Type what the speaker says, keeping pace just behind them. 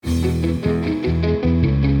Hello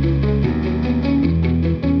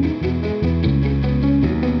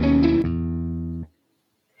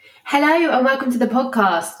and welcome to the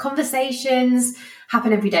podcast. Conversations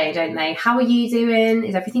happen every day, don't they? How are you doing?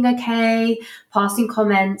 Is everything okay? Passing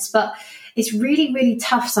comments. But it's really, really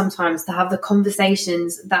tough sometimes to have the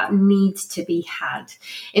conversations that need to be had.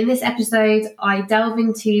 In this episode, I delve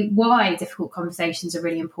into why difficult conversations are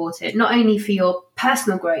really important, not only for your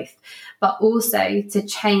personal growth, but also to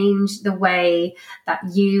change the way that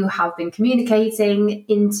you have been communicating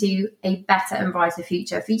into a better and brighter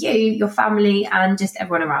future for you, your family, and just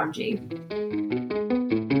everyone around you.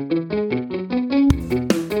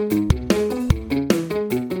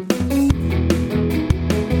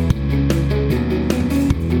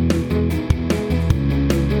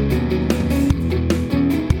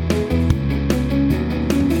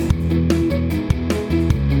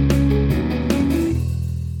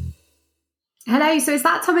 Hello, so it's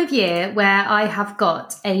that time of year where I have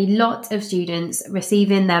got a lot of students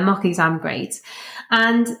receiving their mock exam grades.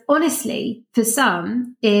 And honestly, for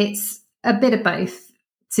some, it's a bit of both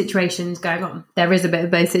situations going on. There is a bit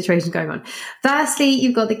of both situations going on. Firstly,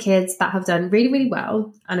 you've got the kids that have done really, really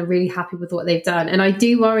well and are really happy with what they've done. And I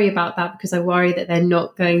do worry about that because I worry that they're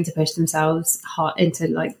not going to push themselves into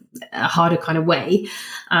like a harder kind of way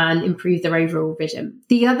and improve their overall vision.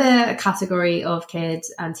 The other category of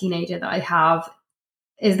kids and teenager that I have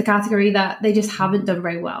is the category that they just haven't done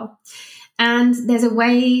very well. And there's a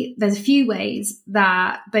few ways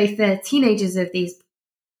that both the teenagers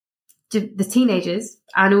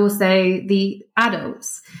and also the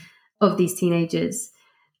adults of these teenagers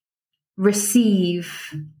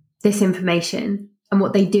receive this information and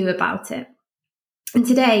what they do about it. And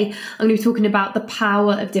today I'm going to be talking about the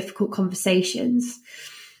power of difficult conversations.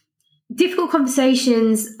 Difficult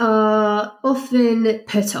conversations are often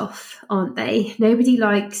put off, aren't they? Nobody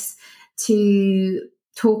likes to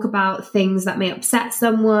talk about things that may upset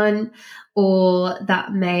someone or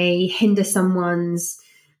that may hinder someone's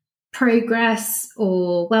progress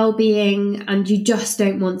or well-being, and you just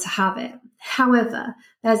don't want to have it. However,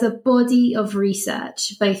 there's a body of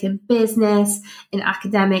research, both in business, in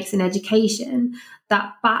academics and education,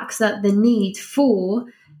 that backs up the need for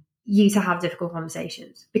you to have difficult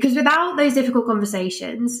conversations. Because without those difficult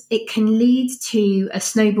conversations, it can lead to a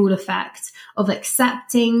snowball effect of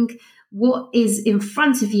accepting what is in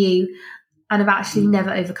front of you and of actually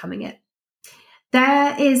never overcoming it.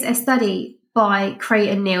 There is a study by Crate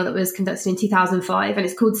and Neal that was conducted in 2005, and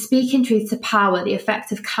it's called Speaking Truth to Power, the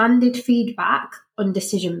Effect of Candid Feedback on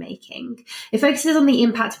Decision Making. It focuses on the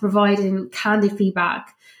impact of providing candid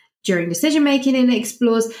feedback during decision making, and it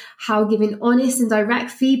explores how giving honest and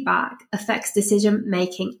direct feedback affects decision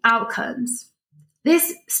making outcomes.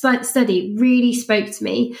 This study really spoke to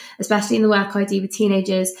me, especially in the work I do with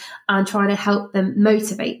teenagers and trying to help them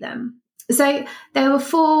motivate them. So there were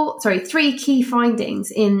three key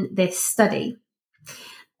findings in this study.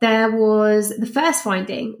 There was the first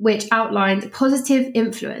finding, which outlined positive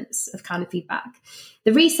influence of candid feedback.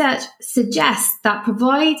 The research suggests that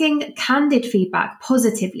providing candid feedback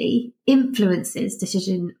positively influences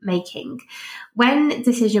decision making. When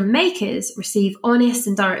decision makers receive honest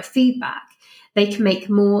and direct feedback, they can make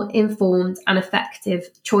more informed and effective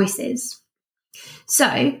choices.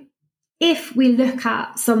 So, if we look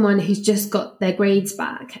at someone who's just got their grades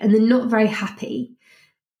back and they're not very happy,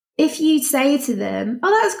 if you say to them,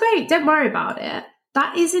 "Oh, that's great, don't worry about it,"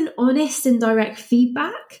 that isn't honest and direct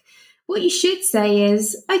feedback. What you should say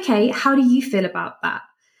is, "Okay, how do you feel about that?"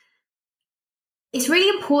 It's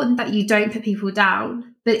really important that you don't put people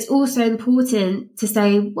down, but it's also important to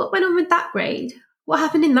say, "What went on with that grade? What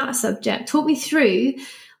happened in that subject? Talk me through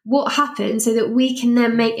what happened so that we can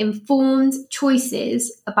then make informed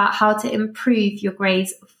choices about how to improve your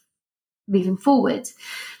grades moving forward."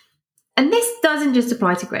 And this doesn't just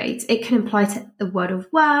apply to grades. It can apply to the world of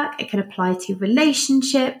work. It can apply to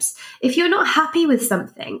relationships. If you're not happy with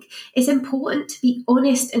something, it's important to be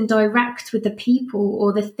honest and direct with the people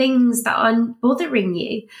or the things that are bothering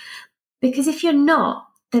you. Because if you're not,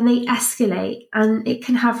 then they escalate and it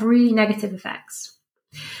can have really negative effects.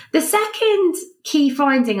 The second key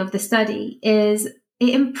finding of the study is it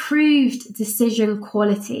improved decision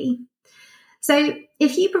quality. So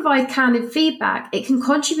if you provide candid feedback, it can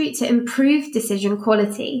contribute to improved decision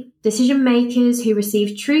quality. Decision makers who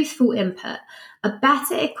receive truthful input are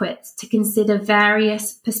better equipped to consider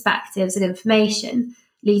various perspectives and information,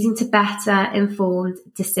 leading to better informed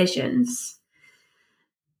decisions.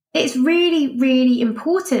 It's really, really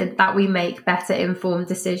important that we make better informed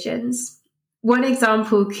decisions. One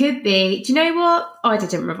example could be, do you know what? I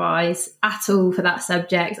didn't revise at all for that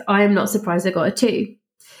subject. I am not surprised I got a 2.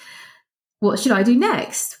 what should I do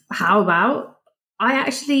next? How about I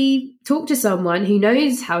actually talk to someone who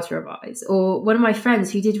knows how to revise, or one of my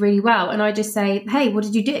friends who did really well, and I just say, hey, what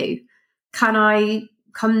did you do? Can I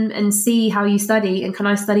come and see how you study, and can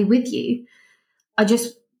I study with you? I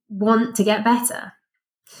just want to get better.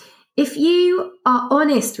 If you are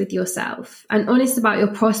honest with yourself and honest about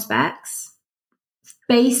your prospects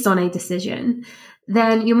based on a decision,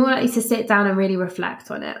 then you're more likely to sit down and really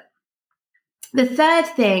reflect on it. The third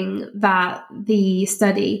thing that the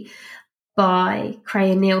study by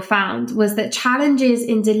Cray and Neal found was that challenges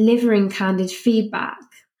in delivering candid feedback,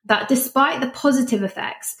 that despite the positive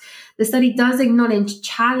effects, the study does acknowledge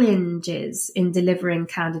challenges in delivering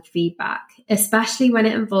candid feedback, especially when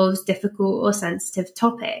it involves difficult or sensitive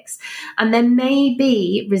topics. And there may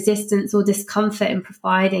be resistance or discomfort in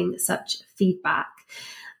providing such feedback.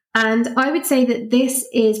 And I would say that this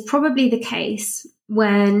is probably the case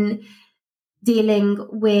when dealing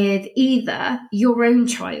with either your own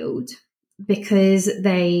child, because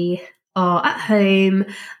they are at home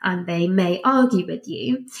and they may argue with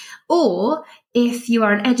you, or if you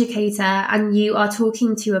are an educator and you are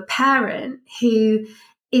talking to a parent who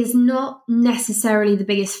is not necessarily the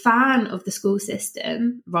biggest fan of the school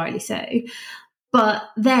system, rightly so, but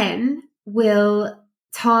then will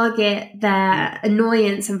target their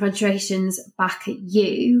annoyance and frustrations back at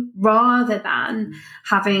you rather than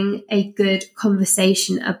having a good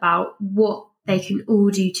conversation about what they can all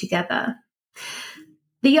do together.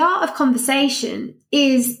 The art of conversation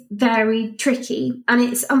is very tricky, and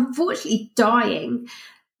it's unfortunately dying.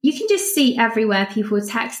 You can just see everywhere people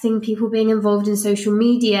texting, people being involved in social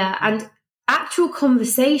media, and actual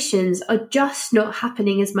conversations are just not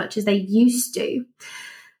happening as much as they used to.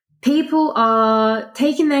 People are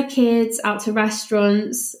taking their kids out to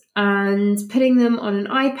restaurants and putting them on an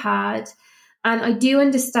iPad. And I do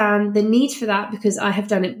understand the need for that, because I have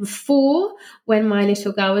done it before when my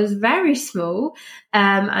little girl was very small,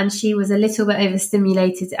 and she was a little bit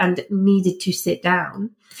overstimulated and needed to sit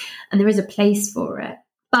down. And there is a place for it.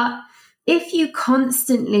 But if you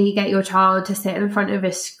constantly get your child to sit in front of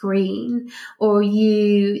a screen, or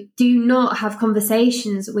you do not have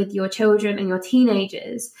conversations with your children and your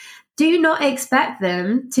teenagers, do not expect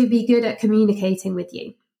them to be good at communicating with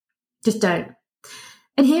you. Just don't.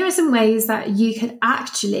 And here are some ways that you can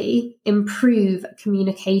actually improve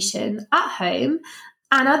communication at home,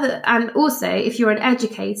 and also if you're an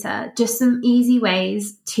educator, just some easy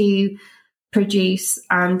ways to produce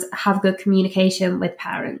and have good communication with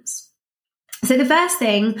parents. So the first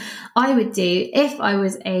thing I would do if I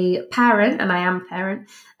was a parent, and I am a parent,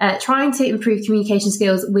 trying to improve communication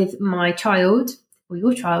skills with my child, or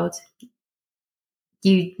your child,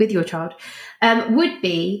 with your child, would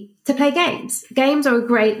be to play games. Games are a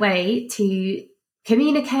great way to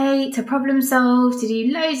communicate, to problem solve, to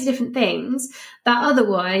do loads of different things that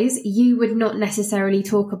otherwise you would not necessarily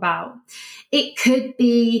talk about. It could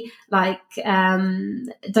be like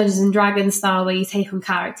Dungeons and Dragons style, where you take on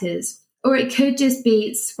characters, or it could just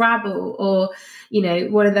be Scrabble, or,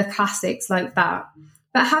 one of the classics like that.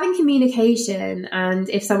 But having communication, and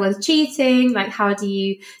if someone's cheating, like, how do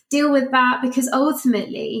you deal with that? Because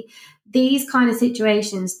ultimately, these kind of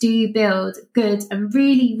situations do build good and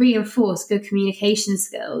really reinforce good communication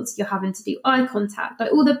skills. You're having to do eye contact,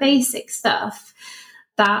 like all the basic stuff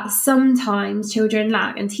that sometimes children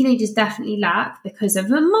lack, and teenagers definitely lack because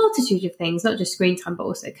of a multitude of things, not just screen time, but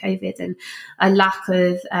also COVID and a lack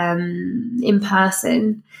of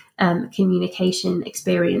in-person communication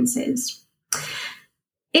experiences.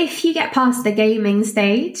 If you get past the gaming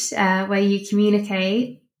stage where you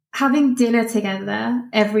communicate, having dinner together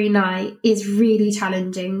every night is really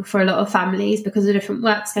challenging for a lot of families because of different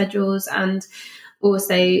work schedules and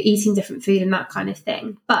also eating different food and that kind of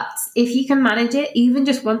thing. But if you can manage it, even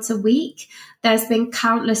just once a week, there's been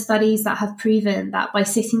countless studies that have proven that by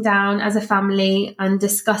sitting down as a family and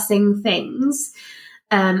discussing things,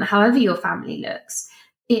 however your family looks,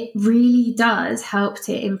 it really does help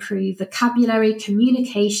to improve vocabulary,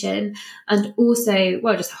 communication, and also,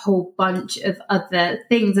 just a whole bunch of other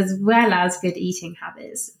things, as well as good eating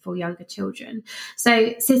habits for younger children.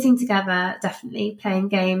 So sitting together, definitely playing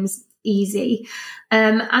games, easy.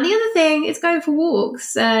 And the other thing is going for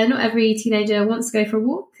walks. Not every teenager wants to go for a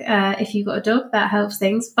walk. If you've got a dog, that helps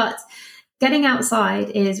things. But getting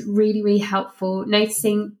outside is really, really helpful.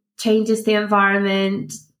 Noticing changes to the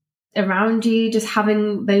environment around you, just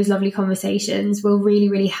having those lovely conversations will really,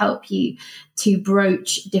 really help you to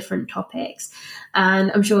broach different topics. And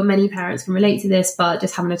I'm sure many parents can relate to this, but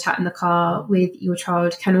just having a chat in the car with your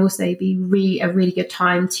child can also be a really good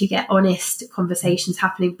time to get honest conversations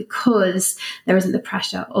happening, because there isn't the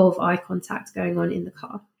pressure of eye contact going on in the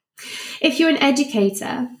car. If you're an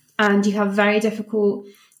educator and you have a very difficult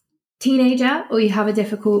teenager or you have a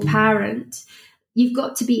difficult parent, you've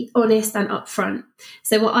got to be honest and upfront.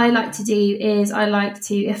 So what I like to do is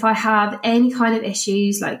if I have any kind of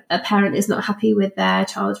issues, like a parent is not happy with their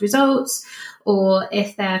child's results, or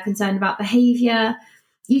if they're concerned about behaviour,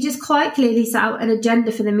 you just quite clearly set out an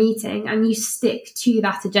agenda for the meeting and you stick to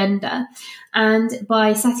that agenda. And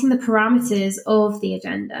by setting the parameters of the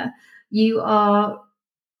agenda, you are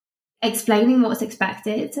explaining what's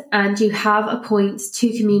expected and you have a point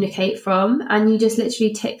to communicate from, and you just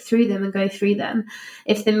literally tick through them and go through them.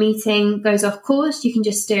 If the meeting goes off course, you can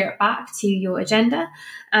just steer it back to your agenda.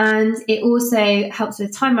 And it also helps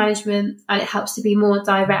with time management, and it helps to be more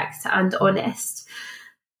direct and honest.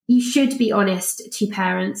 You should be honest to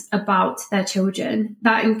parents about their children.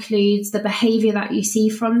 That includes the behaviour that you see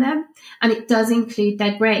from them, and it does include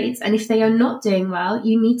their grades. And if they are not doing well,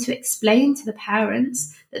 you need to explain to the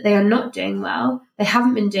parents that they are not doing well. They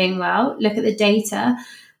haven't been doing well. Look at the data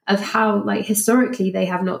of how, historically they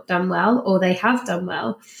have not done well, or they have done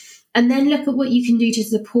well. And then look at what you can do to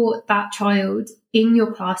support that child in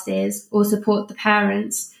your classes, or support the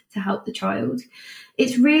parents to help the child.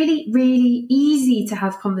 It's really, really easy to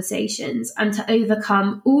have conversations and to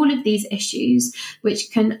overcome all of these issues,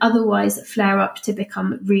 which can otherwise flare up to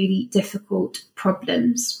become really difficult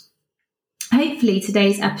problems. Hopefully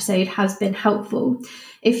today's episode has been helpful.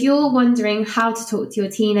 If you're wondering how to talk to your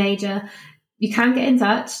teenager, you can get in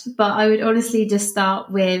touch, but I would honestly just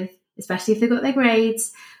start with, especially if they've got their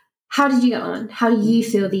grades, how did you get on? How do you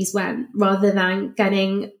feel these went? Rather than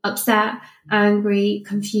getting upset, angry,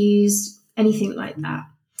 confused, anything like that.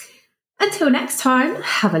 Until next time,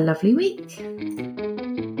 have a lovely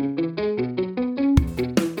week.